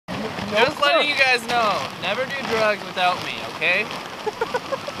Just letting you guys know, never do drugs without me, okay?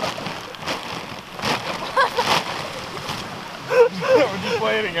 We're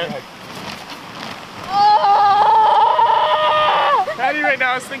deflating it. Patty right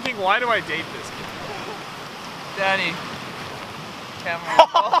now is thinking, why do I date this kid? Daddy. Camera.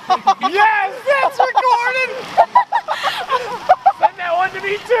 Yes, that's recorded! Send that one to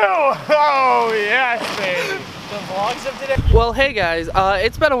me too! Oh, yes, baby. The vlogs of today. Well, hey guys,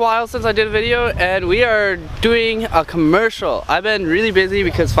 it's been a while since I did a video and we are doing a commercial. I've been really busy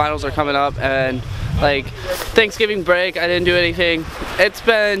because finals are coming up and like Thanksgiving break, I didn't do anything. It's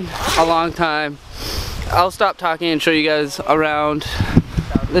been a long time. I'll stop talking and show you guys around.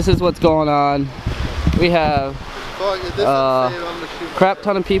 This is what's going on. We have crap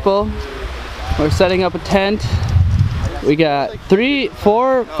ton of people. We're setting up a tent. We got 3,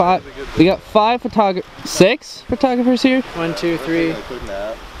 4, 5. We got 6 photographers here. 1, 2, 3,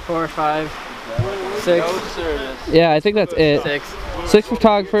 4, 5, 6. Yeah, I think that's it. 6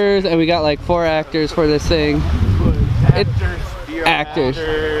 photographers, and we got like 4 actors for this thing. Actors,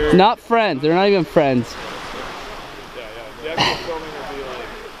 not friends. They're not even friends.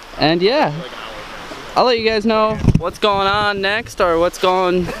 And yeah, I'll let you guys know what's going on next or what's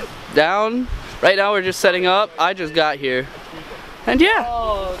going down. Right now we're just setting up. I just got here. And yeah,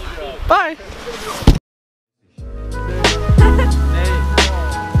 bye.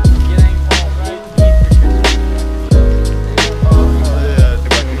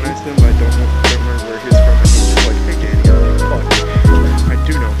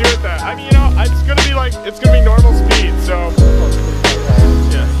 I mean, you know, it's gonna be normal speed, so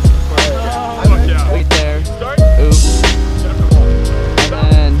yeah. Fuck yeah. Wait there. Start. Oops.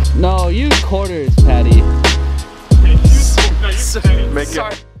 And no, use quarters, Patty. Make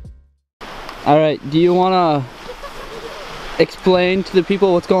it. All right. Do you wanna explain to the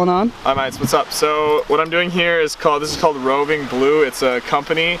people what's going on? Hi mates, what's up? So what I'm doing here is called Roving Blue. It's a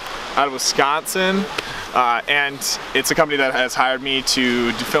company out of Wisconsin. And it's a company that has hired me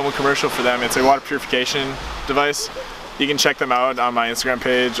to film a commercial for them. It's a water purification device. You can check them out on my Instagram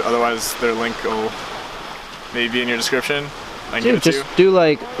page. Otherwise, their link will maybe be in your description. I can give it to you. Just do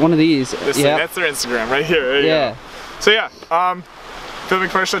like one of these. This thing, that's their Instagram right here. There you go. So yeah, filming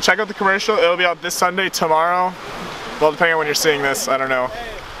commercial. Check out the commercial. It'll be out this Sunday, tomorrow. Well, depending on when you're seeing this, I don't know.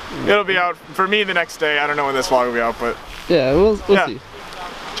 It'll be out for me the next day. I don't know when this vlog will be out, but yeah, we'll see.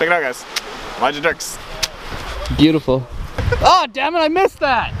 Check it out, guys. Elijah Dirks. Beautiful. Oh, damn it, I missed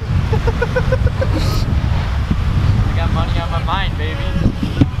that! I got money on my mind, baby.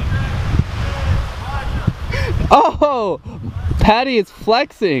 Oh, Patty is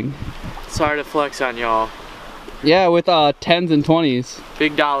flexing. It's hard to flex on y'all. Yeah, with 10s and 20s.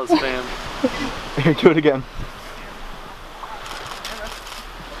 Big dollars, fam. Here, do it again.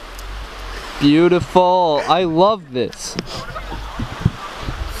 Beautiful. I love this.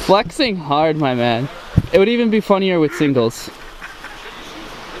 Flexing hard, my man. It would even be funnier with singles.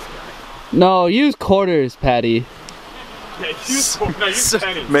 No, use quarters, Patty. Yeah, use pennies.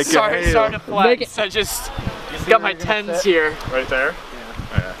 Make sorry to flex. I just got my 10s here. Right there?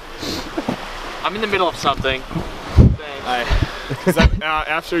 Yeah. I'm in the middle of something.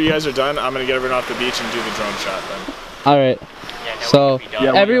 After you guys are done, I'm gonna get everyone off the beach and do the drone shot then. Alright. Yeah, so,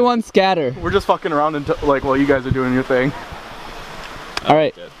 everyone scatter. We're just fucking around until, like, while you guys are doing your thing.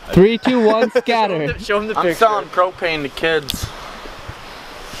 Alright, 3, 2, 1, scatter. Show them the picture. I'm selling propane to kids.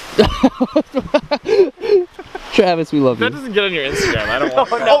 Travis, we love you. That doesn't get on your Instagram. I don't want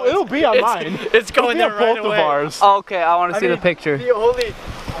that. Oh, it'll be on mine. It's going there right both away. Of ours. Oh, okay, I want to see the picture. The only,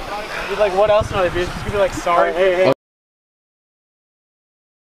 like, what else would I be? It's just gonna be like, sorry. Hey.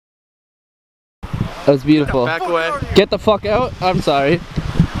 That was beautiful. Back away. Get the fuck out. I'm sorry.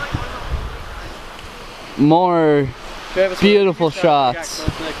 More beautiful shots.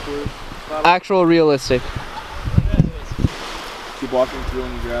 Actual realistic. Keep walking through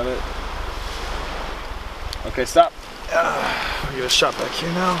and grab it. Okay, stop. We get a shot back here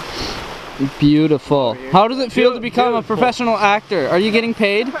now. Beautiful. How does it feel to become a professional actor? Are you getting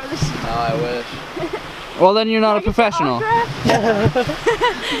paid? No, I wish. Well, then you're not a professional. Keep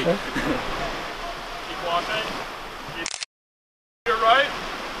walking. You're right.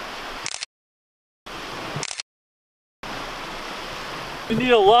 We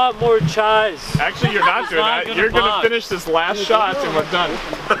need a lot more chives. Actually, you're not doing that. You're going to finish this last shot and we're done.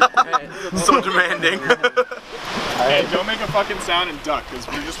 So demanding. Hey, don't make a fucking sound and duck, because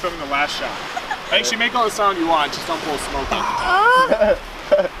we're just filming the last shot. Actually, make all the sound you want, just don't pull smoke out.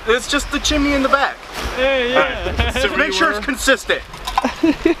 It's just the chimney in the back. Hey, yeah. Right. So make sure it's consistent.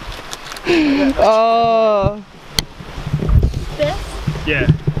 Oh. Yeah.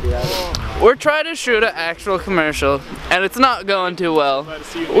 We're trying to shoot an actual commercial, and it's not going too well.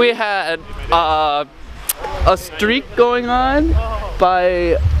 We had a streak going on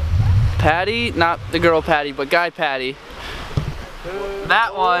by Patty, not the girl Patty, but guy Patty.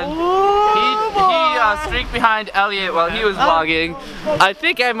 That one, he streaked behind Elliot while he was vlogging. I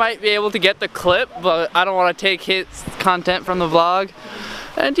think I might be able to get the clip, but I don't want to take his content from the vlog.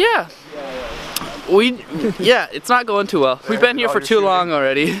 And yeah, it's not going too well. We've been here for too long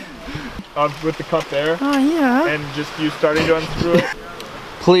already. With the cup there. Oh yeah. And just you starting to unscrew it.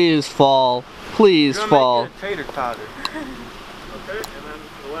 Please fall. Please fall. Tater powder. Okay, and then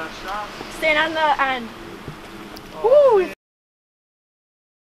the last shot. Stand on the end. Woo.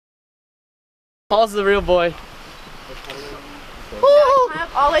 Paul's the real boy. Climb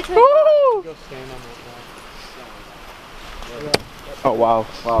all the way to the Oh wow,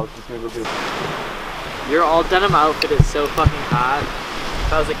 wow, this made look good. Your all denim outfit is so fucking hot.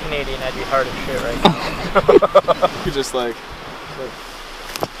 If I was a Canadian, I'd be hard as shit right now. You just like.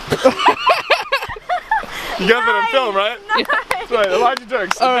 You got that on film, right? Nice. That's right, Elijah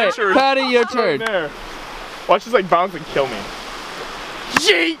Dirks. All right, Patty, your turn. There. Watch this like bounce and kill me.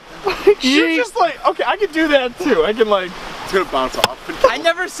 Yeet! You're just like, okay, I can do that too. I can like. It's gonna bounce off. I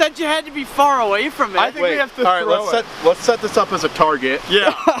never said you had to be far away from it. I think we have to all right, throw it. let's set this up as a target.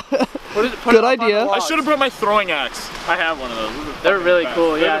 Yeah. Good idea. I should have brought my throwing axe. I have one of those. They're really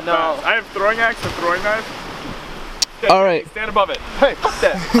cool. They're Yeah, the no. best. I have throwing axe and throwing knife. Yeah, All right. Stand above it. Hey, fuck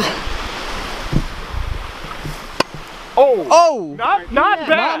that. Oh. Oh! Not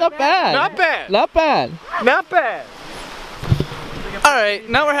bad. Not bad. Not bad. Not bad. Not bad. Alright,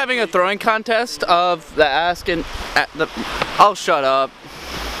 now we're having a throwing contest of the ask and I'll shut up.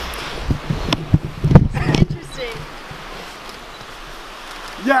 Interesting.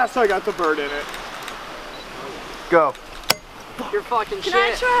 Yes, I got the bird in it. Go. You're fucking Can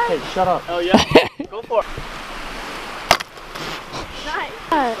I try? Shut up. Oh yeah. Go for it.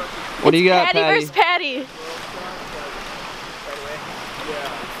 Nice. What do you got, Patty Patty? versus Patty.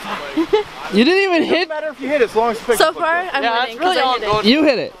 You didn't even hit. Doesn't matter if you hit it, as long as it's So far, I'm winning because I hit it. You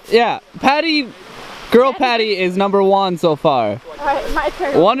hit it. Yeah. Patty, girl Patty is #1 so far. Alright, my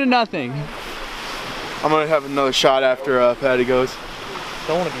turn. 1-0. I'm gonna have another shot after Patty goes.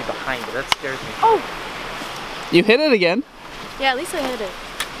 Don't want to be behind it. That scares me. Oh, You hit it again. yeah, at least I hit it.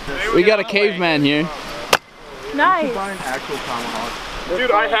 We got a caveman here. Nice. Find actual tomahawk.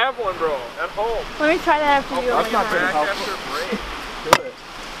 Dude, I have one, bro, at home. Let me try that after you. That's not gonna help. After break. Do it.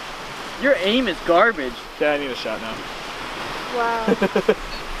 Your aim is garbage. Okay, I need a shot now. Wow.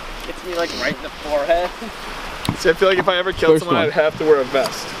 Gets me like right in the forehead. See, I feel like if I ever killed First someone, one. I'd have to wear a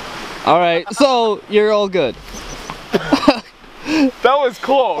vest. Alright, so you're all good. That was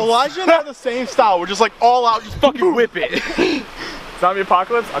close. Elijah and I have the same style. We're just like all out, just fucking whip it. Zombie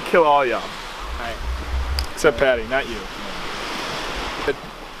apocalypse, I'll kill all y'all. Alright. Except Patty, not you.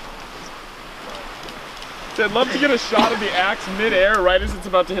 So I'd love to get a shot of the axe mid-air right as it's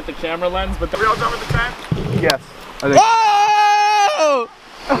about to hit the camera lens, but are we all done with the time? Yes. I think. Whoa!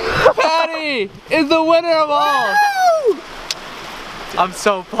 Patty is the winner of all. I'm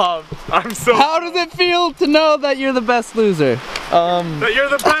so pumped. I'm so How does it feel to know that you're the best loser? that you're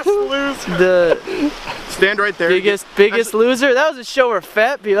the best loser. The Stand right there. biggest loser. That was a show where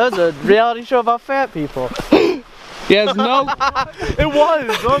fat people. That was a reality show about fat people. He has no. It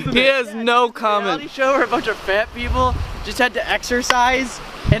was, wasn't He it? has no comment. Reality show where a bunch of fat people just had to exercise,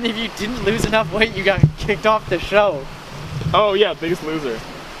 and if you didn't lose enough weight, you got kicked off the show. Oh yeah, Biggest Loser.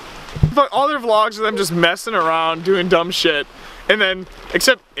 But all their vlogs are them just messing around, doing dumb shit. And then,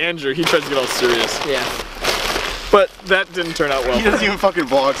 except Andrew, he tries to get all serious. Yeah. But that didn't turn out well. He doesn't even fucking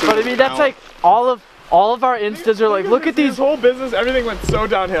vlog. So But I mean, that's like all of our instas are like, look at His these. whole business, everything went so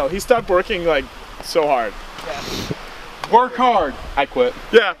downhill. He stopped working like so hard. work hard. I quit.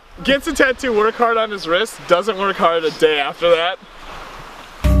 Yeah, gets a tattoo, work hard on his wrist, doesn't work hard a day after that.